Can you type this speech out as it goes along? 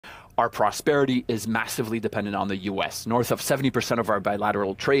Our prosperity is massively dependent on the U.S. North of 70% of our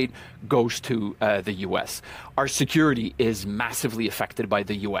bilateral trade goes to the U.S. Our security is massively affected by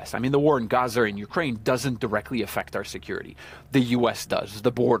the U.S. I mean, the war in Gaza and Ukraine doesn't directly affect our security. The U.S. does,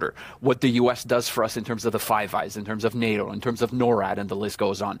 the border, what the U.S. does for us in terms of the Five Eyes, in terms of NATO, in terms of NORAD, and the list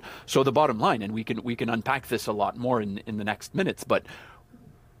goes on. So the bottom line, and we can unpack this a lot more in the next minutes, but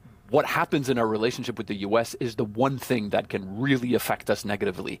what happens in our relationship with the U.S. is the one thing that can really affect us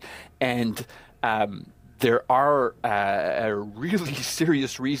negatively. And there are really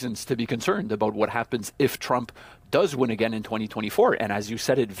serious reasons to be concerned about what happens if Trump does win again in 2024. And as you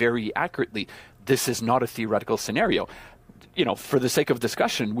said it very accurately, this is not a theoretical scenario. You know, for the sake of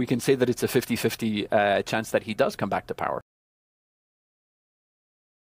discussion, we can say that it's a 50-50 chance that he does come back to power.